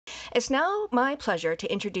It's now my pleasure to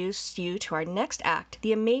introduce you to our next act,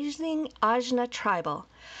 the amazing Ajna Tribal.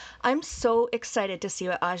 I'm so excited to see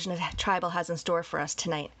what Ajna Tribal has in store for us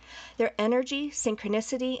tonight. Their energy,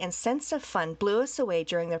 synchronicity, and sense of fun blew us away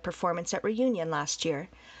during their performance at Reunion last year.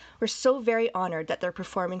 We're so very honored that they're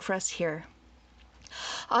performing for us here.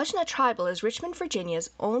 Ajna Tribal is Richmond,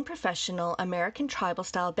 Virginia's own professional American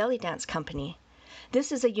tribal-style belly dance company.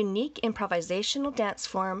 This is a unique improvisational dance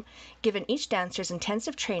form, given each dancer's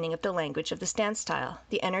intensive training of the language of this dance style.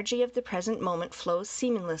 The energy of the present moment flows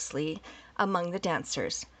seamlessly among the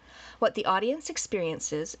dancers. What the audience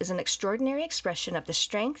experiences is an extraordinary expression of the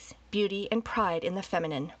strength, beauty, and pride in the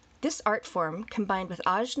feminine. This art form, combined with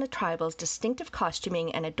Ajna Tribal's distinctive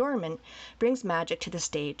costuming and adornment, brings magic to the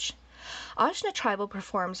stage. Ajna Tribal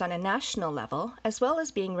performs on a national level, as well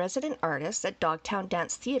as being resident artists at Dogtown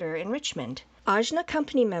Dance Theatre in Richmond. Ajna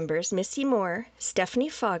company members Missy Moore,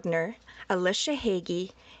 Stephanie Fogner, Alicia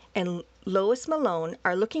Hagy, and Lois Milone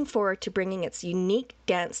are looking forward to bringing its unique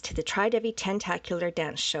dance to the TriDevi's TENtacular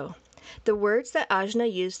dance show. The words that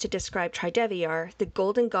Ajna used to describe TriDevi are the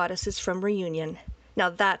golden goddesses from Reunion.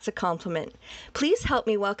 Now that's a compliment. Please help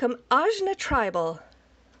me welcome Ajna Tribal.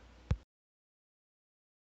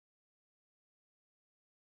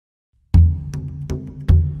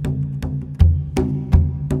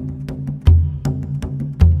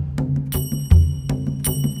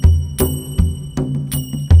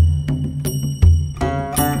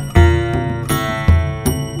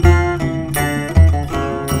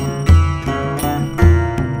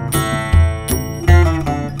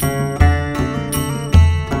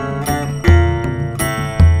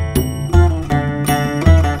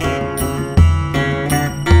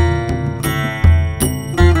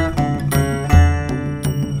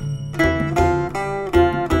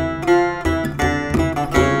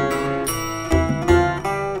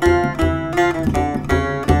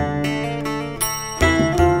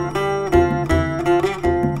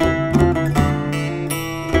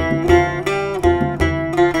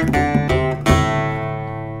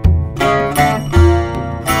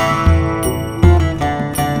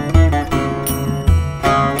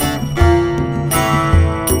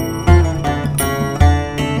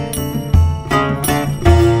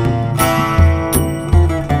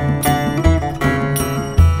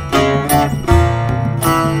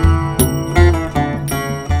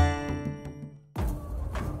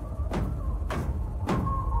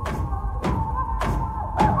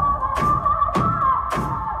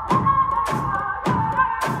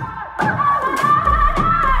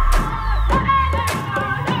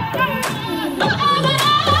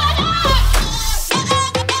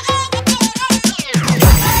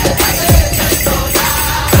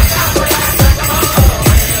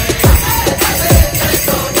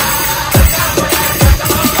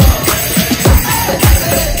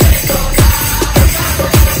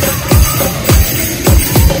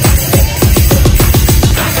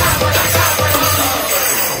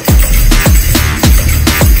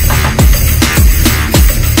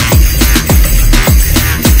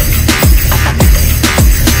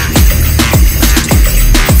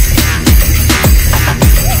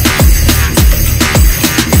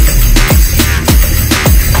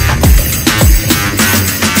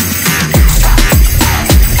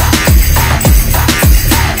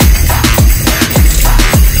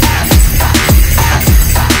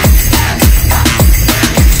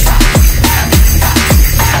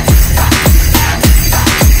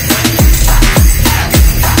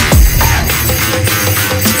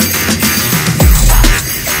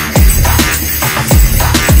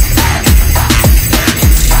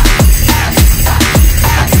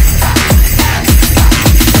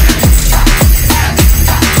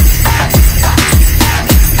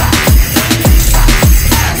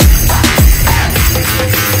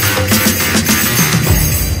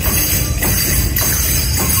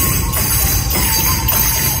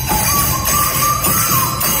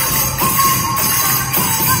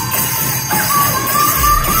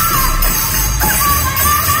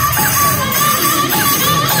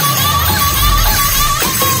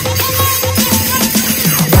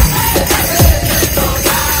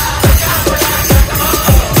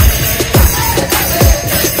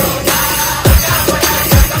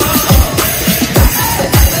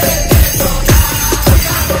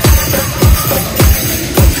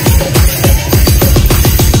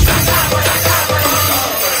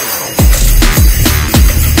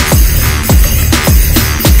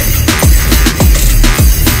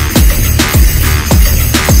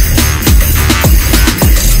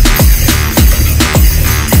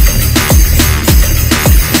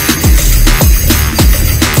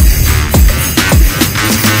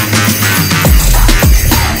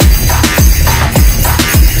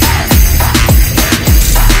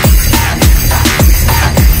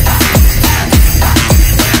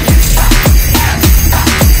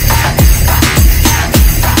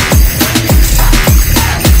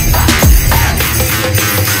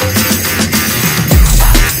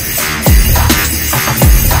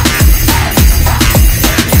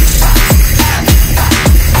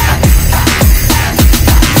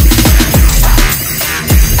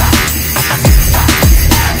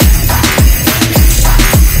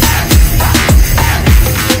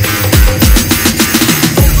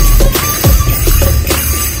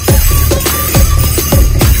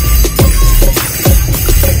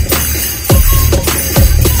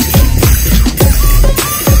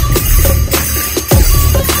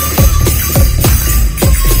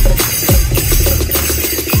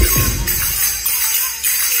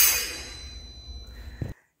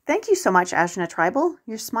 so much, Ajna Tribal.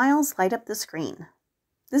 Your smiles light up the screen.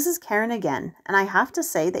 This is Karen again, and I have to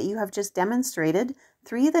say that you have just demonstrated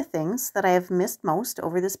 3 of the things that I have missed most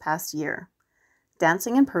over this past year: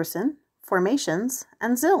 dancing in person, formations,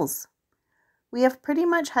 and zills. We have pretty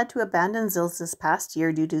much had to abandon zills this past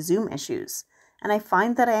year due to Zoom issues, and I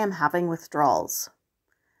find that I am having withdrawals.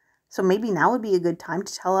 So maybe now would be a good time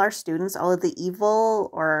to tell our students all of the evil,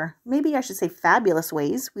 or maybe I should say fabulous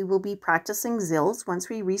ways we will be practicing zills once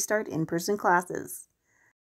we restart in-person classes.